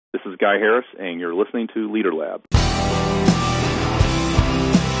This is Guy Harris, and you're listening to Leader Lab.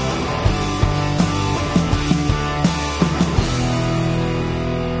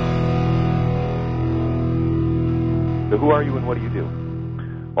 So who are you and what do you do?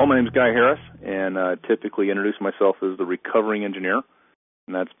 Well, my name is Guy Harris, and I typically introduce myself as the recovering engineer.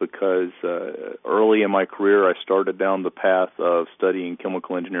 And that's because early in my career, I started down the path of studying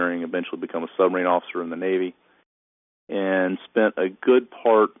chemical engineering, eventually become a submarine officer in the Navy, and spent a good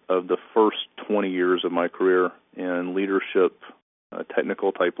part of the first 20 years of my career in leadership,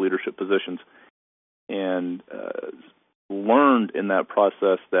 technical-type leadership positions, and learned in that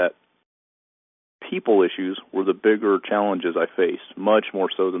process that people issues were the bigger challenges I faced, much more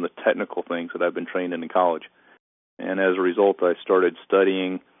so than the technical things that I've been trained in college. And as a result, I started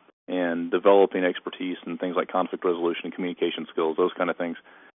studying and developing expertise in things like conflict resolution and communication skills, those kind of things.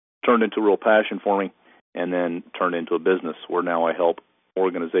 Turned into a real passion for me, and then turned into a business where now I help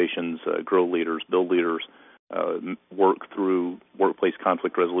organizations grow leaders, build leaders, work through workplace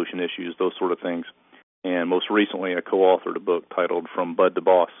conflict resolution issues, those sort of things. And most recently, I co-authored a book titled From Bud to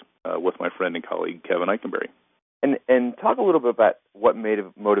Boss with my friend and colleague, Kevin Eikenberry. And talk a little bit about what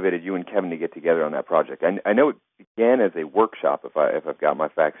motivated you and Kevin to get together on that project. I know it began as a workshop, if I've got my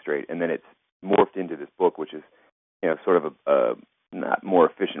facts straight, and then it's morphed into this book, which is, sort of a not more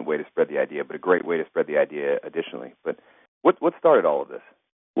efficient way to spread the idea, but a great way to spread the idea additionally. But what started all of this?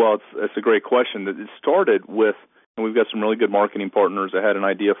 Well, it's a great question. It started with, and we've got some really good marketing partners that had an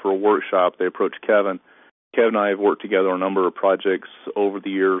idea for a workshop. They approached Kevin. Kevin and I have worked together on a number of projects over the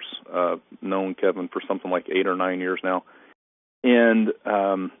years, known Kevin for something like 8 or 9 years now. And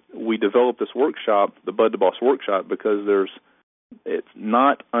we developed this workshop, the Bud to Boss workshop, because it's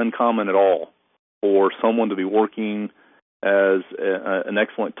not uncommon at all for someone to be working as an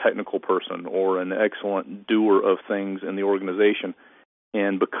excellent technical person or an excellent doer of things in the organization.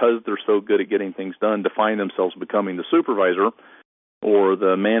 And because they're so good at getting things done, to find themselves becoming the supervisor or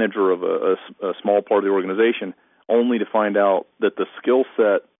the manager of a small part of the organization, only to find out that the skill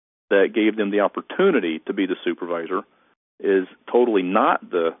set that gave them the opportunity to be the supervisor is totally not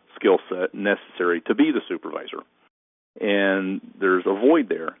the skill set necessary to be the supervisor. And there's a void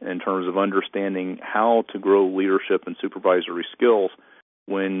there in terms of understanding how to grow leadership and supervisory skills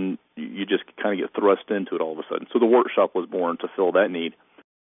when you just kind of get thrust into it all of a sudden. So the workshop was born to fill that need.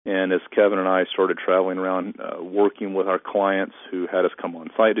 And as Kevin and I started traveling around working with our clients who had us come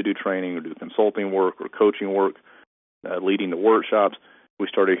on site to do training or do consulting work or coaching work, leading the workshops, we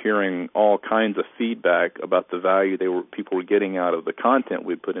started hearing all kinds of feedback about the value people were getting out of the content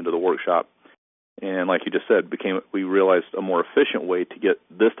we'd put into the workshop. And like you just said, we realized a more efficient way to get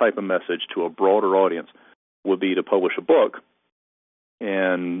this type of message to a broader audience would be to publish a book.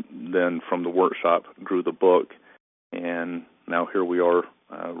 And then from the workshop grew the book. And now here we are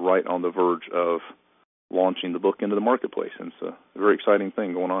right on the verge of launching the book into the marketplace. And it's a very exciting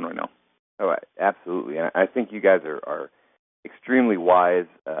thing going on right now. Oh, absolutely. And I think you guys are extremely wise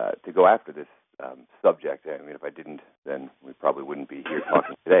to go after this subject. I mean, if I didn't, then we probably wouldn't be here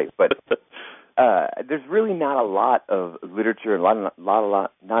talking today. But there's really not a lot of literature, not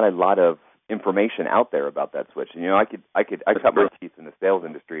a lot of information out there about that switch. And, I cut my teeth in the sales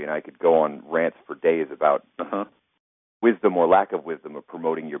industry, and I could go on rants for days about wisdom or lack of wisdom of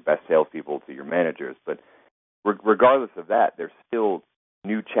promoting your best salespeople to your managers. But regardless of that, there's still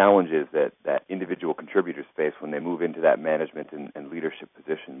new challenges that individual contributors face when they move into that management and leadership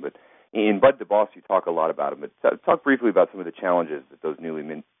position. But in Bud to Boss, you talk a lot about them. But talk briefly about some of the challenges that those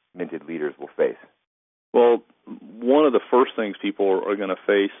newly minted leaders will face. Well, one of the first things people are going to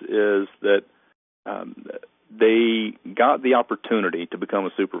face is that they got the opportunity to become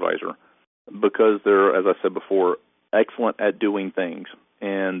a supervisor because they're, as I said before, excellent at doing things.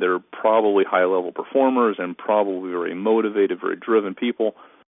 And they're probably high-level performers and probably very motivated, very driven people.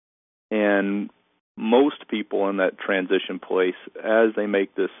 And most people in that transition place, as they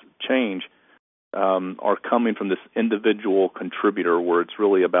make this change, are coming from this individual contributor where it's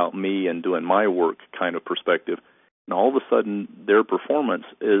really about me and doing my work kind of perspective. And all of a sudden, their performance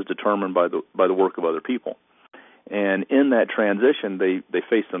is determined by the work of other people. And in that transition, they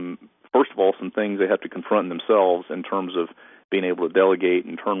face first of all, some things they have to confront themselves in terms of being able to delegate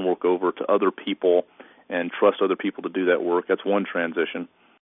and turn work over to other people and trust other people to do that work. That's one transition.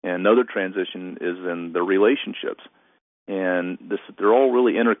 And another transition is in the relationships. And they're all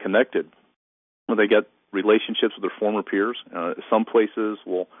really interconnected. They get relationships with their former peers. Some places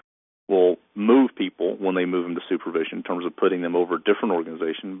will move people when they move them to supervision in terms of putting them over a different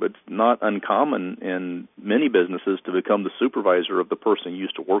organization, but it's not uncommon in many businesses to become the supervisor of the person you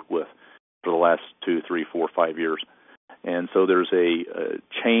used to work with for the last 2, 3, 4, 5 years. And so there's a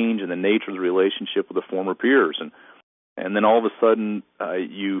change in the nature of the relationship with the former peers. And then all of a sudden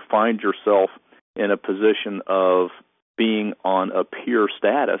you find yourself in a position of being on a peer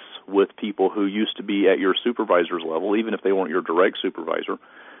status with people who used to be at your supervisor's level, even if they weren't your direct supervisor.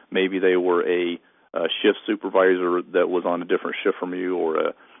 Maybe they were a shift supervisor that was on a different shift from you,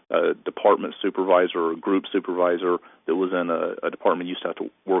 or a department supervisor or a group supervisor that was in a department you used to have to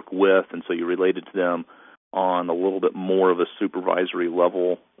work with, and so you related to them on a little bit more of a supervisory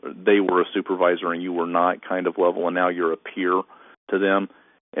level. They were a supervisor and you were not kind of level, and now you're a peer to them.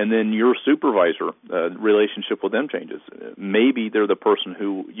 And then your supervisor, relationship with them changes. Maybe they're the person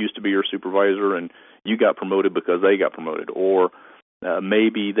who used to be your supervisor and you got promoted because they got promoted. Or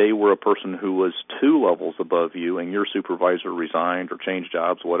maybe they were a person who was 2 levels above you and your supervisor resigned or changed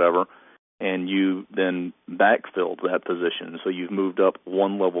jobs, whatever, and you then backfilled that position. So you've moved up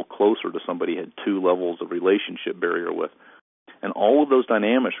 1 level closer to somebody you had 2 levels of relationship barrier with. And all of those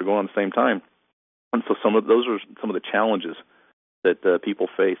dynamics are going on at the same time. And so those are some of the challenges that people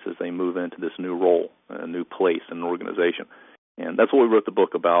face as they move into this new role, a new place in an organization. And that's what we wrote the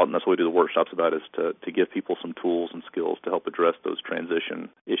book about, and that's what we do the workshops about, is to give people some tools and skills to help address those transition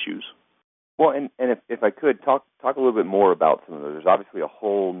issues. Well, and if I could, talk a little bit more about some of those. There's obviously a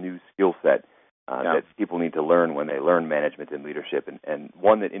whole new skill set that people need to learn when they learn management and leadership, and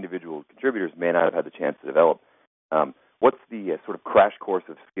one that individual contributors may not have had the chance to develop. What's the sort of crash course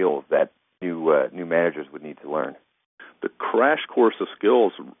of skills that new managers would need to learn? The crash course of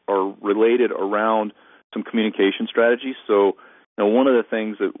skills are related around some communication strategies. So, one of the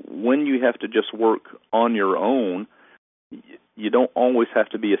things that when you have to just work on your own, you don't always have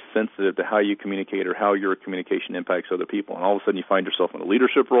to be as sensitive to how you communicate or how your communication impacts other people. And all of a sudden you find yourself in a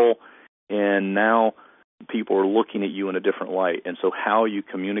leadership role, and now people are looking at you in a different light. And so how you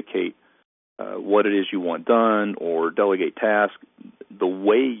communicate what it is you want done or delegate tasks, the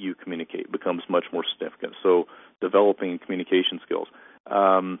way you communicate becomes much more significant. So developing communication skills.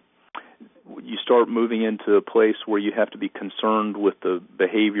 You start moving into a place where you have to be concerned with the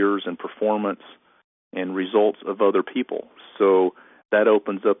behaviors and performance and results of other people. So that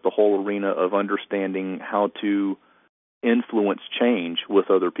opens up the whole arena of understanding how to influence change with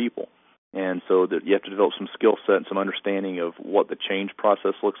other people. And so that you have to develop some skill set and some understanding of what the change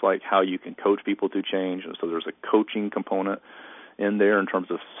process looks like, how you can coach people through change. And so there's a coaching component in there in terms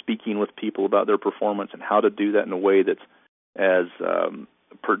of speaking with people about their performance and how to do that in a way that's as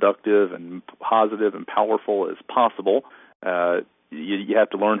productive and positive and powerful as possible. You have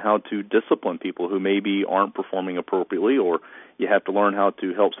to learn how to discipline people who maybe aren't performing appropriately, or you have to learn how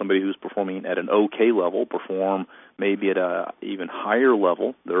to help somebody who's performing at an okay level perform maybe at a even higher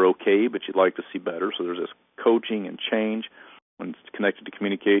level. They're okay, but you'd like to see better. So there's this coaching and change. When it's connected to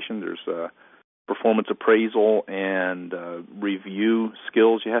communication, there's performance appraisal and review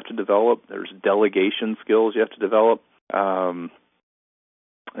skills you have to develop. There's delegation skills you have to develop.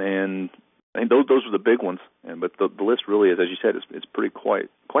 And those are the big ones. But the list really is, as you said, it's pretty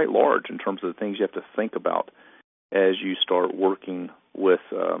quite large in terms of the things you have to think about as you start working with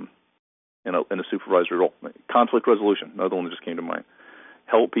in a supervisory role. Conflict resolution, another one that just came to mind.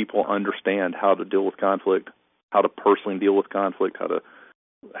 Help people understand how to deal with conflict, how to personally deal with conflict, how to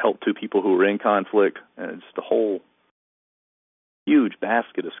help 2 people who are in conflict, and it's the whole huge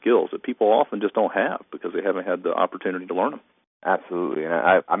basket of skills that people often just don't have because they haven't had the opportunity to learn them. Absolutely, and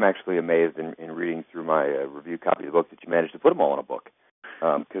I'm actually amazed in reading through my review copy of the book that you managed to put them all in a book,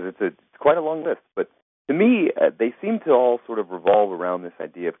 because it's quite a long list. But to me, they seem to all sort of revolve around this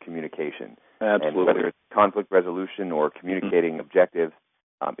idea of communication. Absolutely. And whether it's conflict resolution or communicating objectives,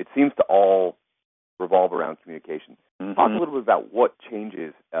 it seems to all revolve around communication. Mm-hmm. Talk a little bit about what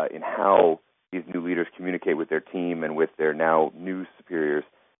changes in how these new leaders communicate with their team and with their now new superiors,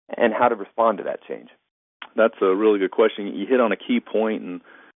 and how to respond to that change. That's a really good question. You hit on a key point,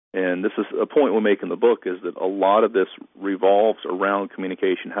 and this is a point we make in the book, is that a lot of this revolves around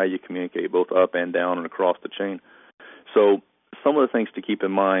communication, how you communicate both up and down and across the chain. So some of the things to keep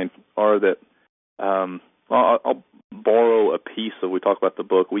in mind are that I'll borrow a piece of, we talk about the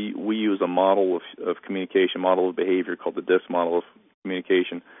book. We use a model of communication, model of behavior called the DISC model of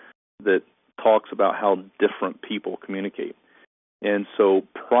communication that talks about how different people communicate. And so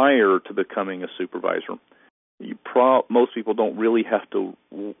prior to becoming a supervisor, most people don't really have to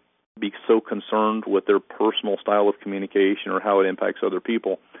be so concerned with their personal style of communication or how it impacts other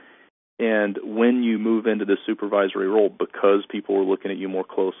people. And when you move into this supervisory role, because people are looking at you more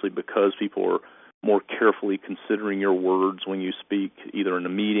closely, because people are more carefully considering your words when you speak, either in a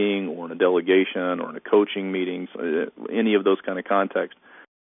meeting or in a delegation or in a coaching meetings, any of those kind of contexts,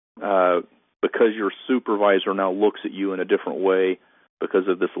 because your supervisor now looks at you in a different way because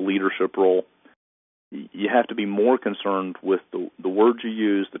of this leadership role, you have to be more concerned with the words you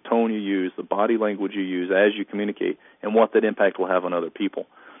use, the tone you use, the body language you use as you communicate, and what that impact will have on other people.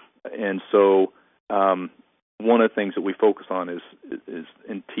 And so one of the things that we focus on is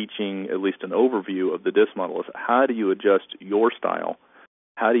in teaching at least an overview of the DISC model is how do you adjust your style,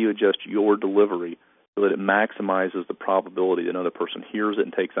 how do you adjust your delivery so that it maximizes the probability that another person hears it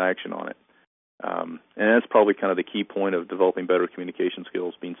and takes action on it. And that's probably kind of the key point of developing better communication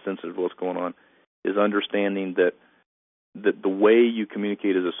skills, being sensitive to what's going on, is understanding that the way you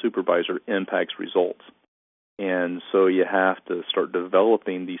communicate as a supervisor impacts results. And so you have to start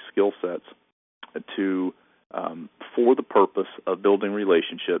developing these skill sets for the purpose of building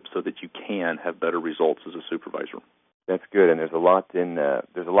relationships so that you can have better results as a supervisor. That's good, and there's a lot in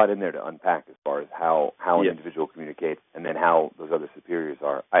there to unpack as far as how an individual communicates, and then how those other superiors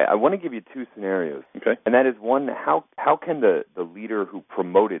are. I want to give you two scenarios, okay? And that is one: how can the leader who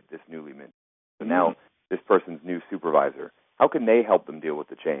promoted this newly minted, so now this person's new supervisor, how can they help them deal with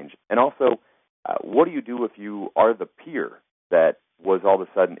the change? And also, what do you do if you are the peer that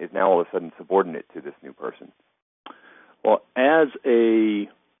is now all of a sudden subordinate to this new person? Well, as a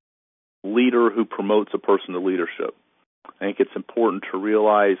leader who promotes a person to leadership, I think it's important to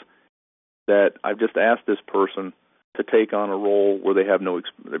realize that I've just asked this person to take on a role where they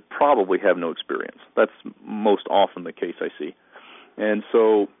probably have no experience. That's most often the case I see. And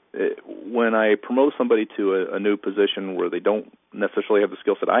so when I promote somebody to a new position where they don't necessarily have the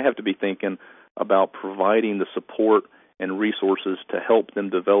skill set, I have to be thinking about providing the support and resources to help them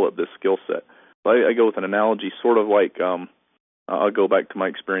develop this skill set. So I go with an analogy, sort of like I'll go back to my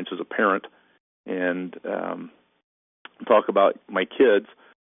experience as a parent and talk about my kids.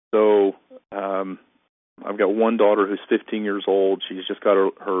 So I've got one daughter who's 15 years old. She's just got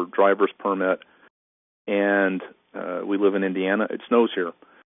her driver's permit, and we live in Indiana. It snows here.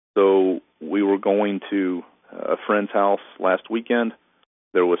 So we were going to a friend's house last weekend.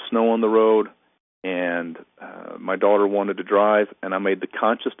 There was snow on the road, and my daughter wanted to drive, and I made the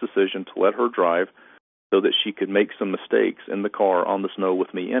conscious decision to let her drive so that she could make some mistakes in the car on the snow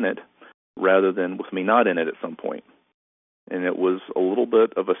with me in it rather than with me not in it at some point. And it was a little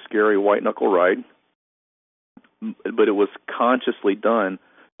bit of a scary white-knuckle ride, but it was consciously done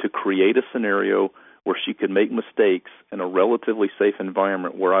to create a scenario where she could make mistakes in a relatively safe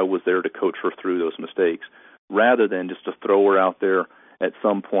environment where I was there to coach her through those mistakes, rather than just to throw her out there at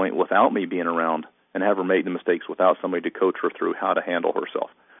some point without me being around and have her make the mistakes without somebody to coach her through how to handle herself.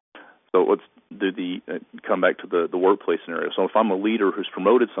 So let's come back to the workplace scenario. So if I'm a leader who's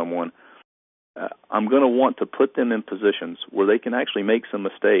promoted someone, I'm going to want to put them in positions where they can actually make some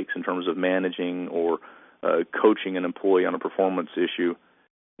mistakes in terms of managing or coaching an employee on a performance issue.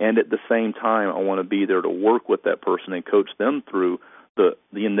 And at the same time, I want to be there to work with that person and coach them through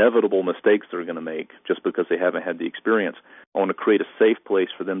the inevitable mistakes they're going to make just because they haven't had the experience. I want to create a safe place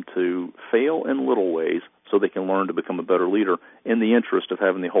for them to fail in little ways so they can learn to become a better leader in the interest of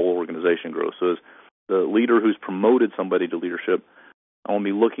having the whole organization grow. So as the leader who's promoted somebody to leadership, I want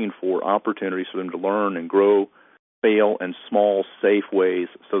to be looking for opportunities for them to learn and grow, fail in small, safe ways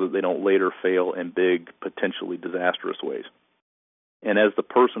so that they don't later fail in big, potentially disastrous ways. And as the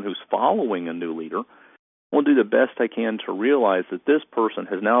person who's following a new leader, I want to do the best I can to realize that this person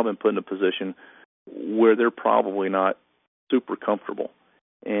has now been put in a position where they're probably not super comfortable.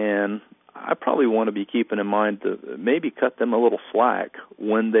 And I probably want to be keeping in mind to maybe cut them a little slack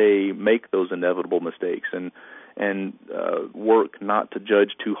when they make those inevitable mistakes and work not to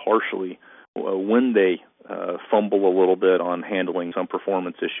judge too harshly when they fumble a little bit on handling some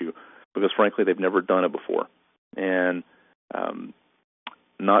performance issue, because frankly they've never done it before. And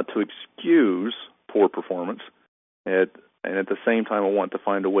not to excuse poor performance, and at the same time I want to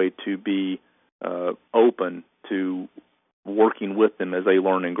find a way to be open to working with them as they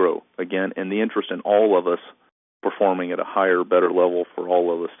learn and grow, again, in the interest in all of us performing at a higher, better level for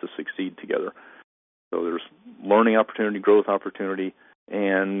all of us to succeed together. So there's learning opportunity, growth opportunity,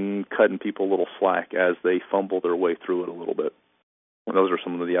 and cutting people a little slack as they fumble their way through it a little bit. And those are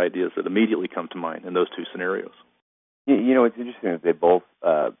some of the ideas that immediately come to mind in those two scenarios. You know, it's interesting that they both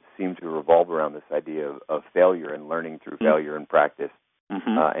seem to revolve around this idea of failure and learning through failure and practice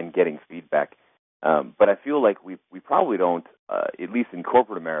and getting feedback. But I feel like we probably don't, at least in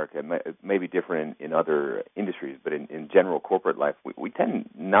corporate America, it may be different in other industries, but in general corporate life, we tend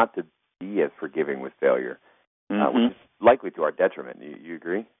not to be as forgiving with failure, which is likely to our detriment. You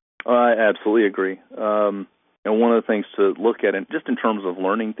agree? I absolutely agree. And one of the things to look at, just in terms of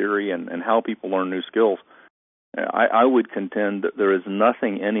learning theory and how people learn new skills, I would contend that there is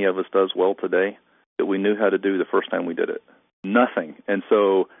nothing any of us does well today that we knew how to do the first time we did it. Nothing. And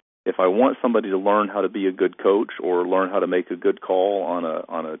so if I want somebody to learn how to be a good coach or learn how to make a good call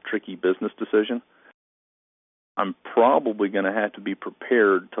on a tricky business decision, I'm probably going to have to be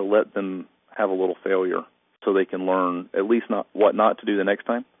prepared to let them have a little failure so they can learn at least what not to do the next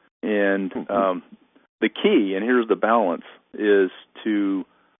time. And the key, and here's the balance, is to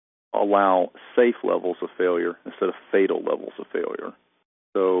allow safe levels of failure instead of fatal levels of failure.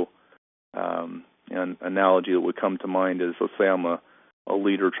 So an analogy that would come to mind is, let's say I'm a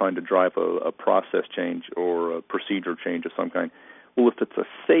leader trying to drive a process change or a procedure change of some kind. Well, if it's a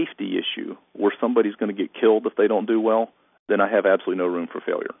safety issue where somebody's going to get killed if they don't do well, then I have absolutely no room for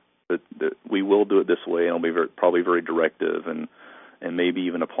failure. That we will do it this way, and I'll be probably very directive and maybe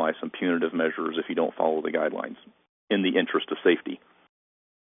even apply some punitive measures if you don't follow the guidelines in the interest of safety.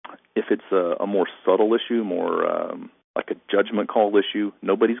 If it's a more subtle issue, more like a judgment call issue,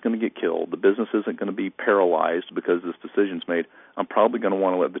 nobody's going to get killed. The business isn't going to be paralyzed because this decision's made. I'm probably going to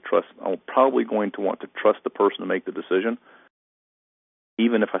want to trust the person to make the decision,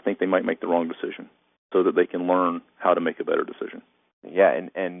 even if I think they might make the wrong decision, so that they can learn how to make a better decision. Yeah,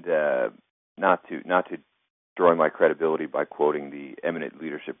 and not to destroy my credibility by quoting the eminent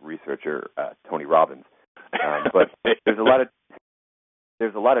leadership researcher Tony Robbins, but there's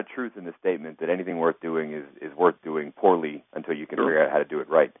a lot of truth in the statement that anything worth doing is worth doing poorly until you can figure out how to do it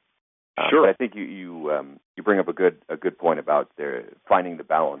right. Sure. But I think you bring up a good point about finding the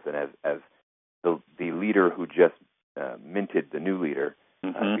balance, and as the leader who just minted the new leader,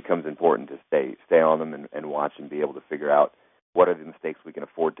 it becomes important to stay on them and watch and be able to figure out what are the mistakes we can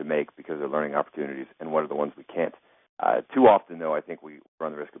afford to make because they're learning opportunities, and what are the ones we can't. Too often, though, I think we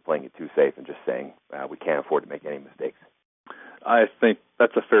run the risk of playing it too safe and just saying we can't afford to make any mistakes. I think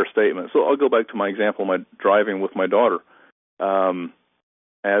that's a fair statement. So I'll go back to my example of my driving with my daughter.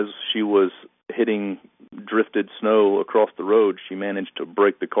 As she was hitting drifted snow across the road, she managed to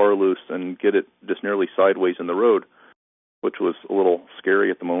break the car loose and get it just nearly sideways in the road, which was a little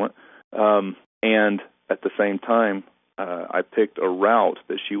scary at the moment. And at the same time, I picked a route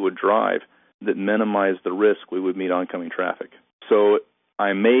that she would drive that minimized the risk we would meet oncoming traffic. So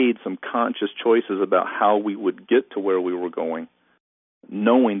I made some conscious choices about how we would get to where we were going,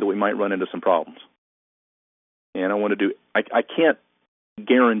 knowing that we might run into some problems. And I can't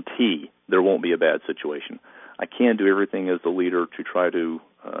guarantee there won't be a bad situation. I can do everything as the leader to try to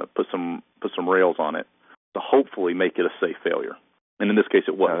put some rails on it to hopefully make it a safe failure. And in this case,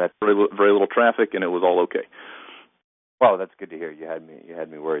 it wasn't. Very little traffic, and it was all okay. Well, that's good to hear. You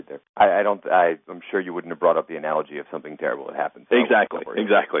had me worried there. I'm sure you wouldn't have brought up the analogy of something terrible that happened. So exactly. Wouldn't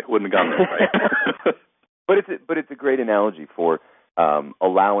have gotten there right. But it's a great analogy for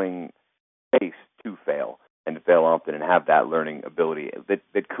allowing space to fail and to fail often and have that learning ability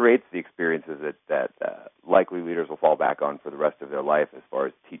that creates the experiences that likely leaders will fall back on for the rest of their life as far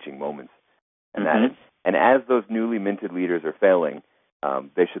as teaching moments. And as those newly minted leaders are failing,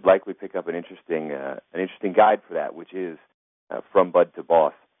 they should likely pick up an interesting guide for that, which is From Bud to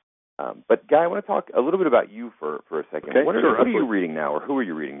Boss. But Guy, I want to talk a little bit about you for a second. Okay, what are you reading now, or who are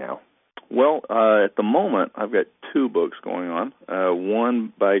you reading now? Well, at the moment, I've got two books going on.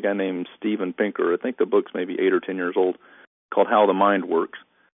 One by a guy named Steven Pinker. I think the book's maybe 8 or 10 years old, called How the Mind Works.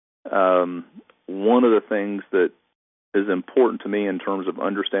 One of the things that is important to me in terms of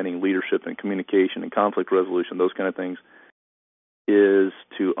understanding leadership and communication and conflict resolution, those kind of things, is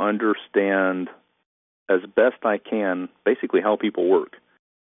to understand as best I can basically how people work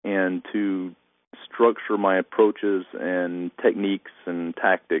and to structure my approaches and techniques and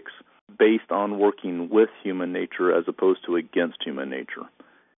tactics based on working with human nature as opposed to against human nature.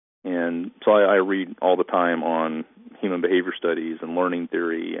 And so I read all the time on human behavior studies and learning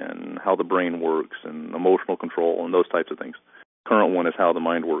theory and how the brain works and emotional control and those types of things. Current one is How the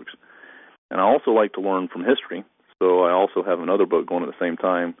Mind Works. And I also like to learn from history. So I also have another book going at the same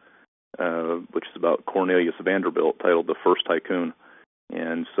time, which is about Cornelius Vanderbilt, titled The First Tycoon.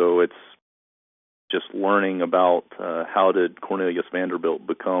 And so it's just learning about how did Cornelius Vanderbilt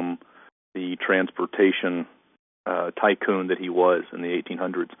become the transportation tycoon that he was in the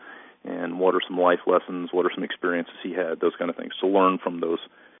 1800s, and what are some life lessons, what are some experiences he had, those kind of things. So learn from those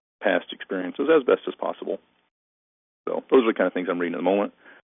past experiences as best as possible. So those are the kind of things I'm reading at the moment.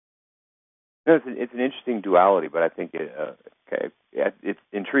 No, it's an interesting duality, but I think it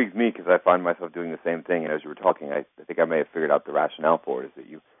intrigues me because I find myself doing the same thing. And as you were talking, I think I may have figured out the rationale for it, is that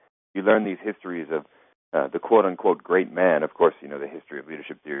you learn these histories of the quote-unquote great man. Of course, the history of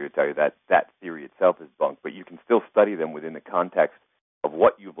leadership theory will tell you that theory itself is bunk, but you can still study them within the context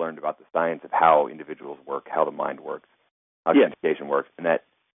what you've learned about the science of how individuals work, how the mind works, how communication works, and that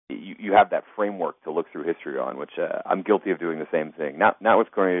you have that framework to look through history on, which I'm guilty of doing the same thing. Not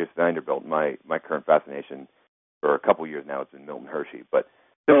with Cornelius Vanderbilt. My current fascination for a couple years now has been Milton Hershey, but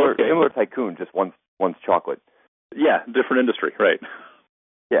similar tycoon, just one's chocolate. Yeah, different industry, right?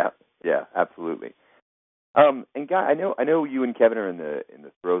 Yeah, absolutely. And Guy, I know you and Kevin are in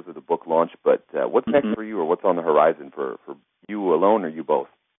the throes of the book launch, but what's next for you, or what's on the horizon for you alone, or you both?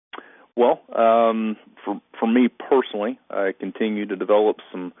 Well, for me personally, I continue to develop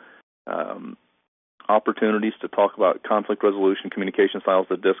some opportunities to talk about conflict resolution, communication styles,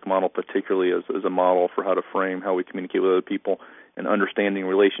 the DISC model, particularly as a model for how to frame how we communicate with other people and understanding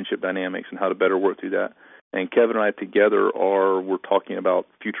relationship dynamics and how to better work through that. And Kevin and I together we're talking about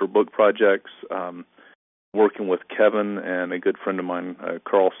future book projects. Working with Kevin and a good friend of mine,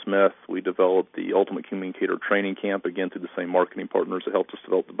 Carl Smith, we developed the Ultimate Communicator Training Camp, again through the same marketing partners that helped us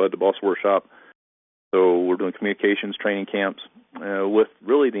develop the Bud to Boss Workshop. So we're doing communications training camps with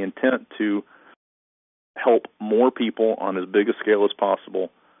really the intent to help more people on as big a scale as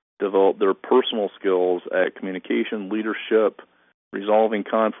possible develop their personal skills at communication, leadership, resolving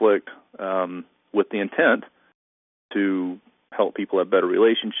conflict, with the intent to help people have better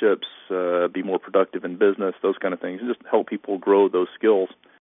relationships, be more productive in business, those kind of things, and just help people grow those skills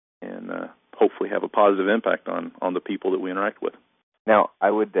and hopefully have a positive impact on the people that we interact with. Now,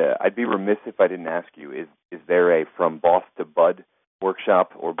 I'd be remiss if I didn't ask you, is there a From Boss to Bud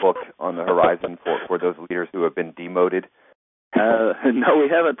workshop or book on the horizon for those leaders who have been demoted? No, we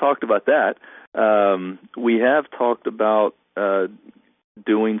haven't talked about that. We have talked about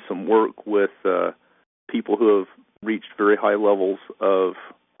doing some work with people who have reached very high levels of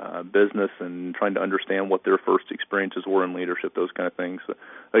business and trying to understand what their first experiences were in leadership, those kind of things.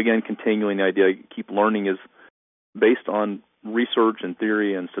 Again, continuing the idea, keep learning is based on research and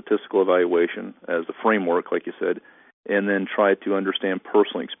theory and statistical evaluation as a framework, like you said, and then try to understand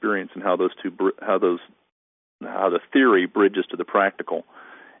personal experience and how the theory bridges to the practical,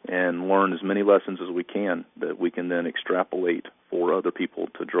 and learn as many lessons as we can that we can then extrapolate for other people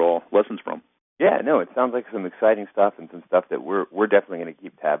to draw lessons from. Yeah, no, it sounds like some exciting stuff and some stuff that we're definitely going to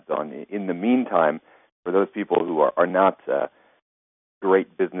keep tabs on. In the meantime, for those people who are not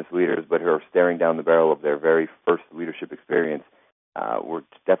great business leaders but who are staring down the barrel of their very first leadership experience, we're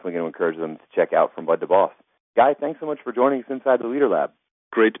definitely going to encourage them to check out From Bud to Boss. Guy, thanks so much for joining us inside the Leader Lab.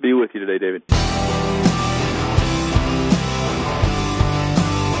 Great to be with you today, David.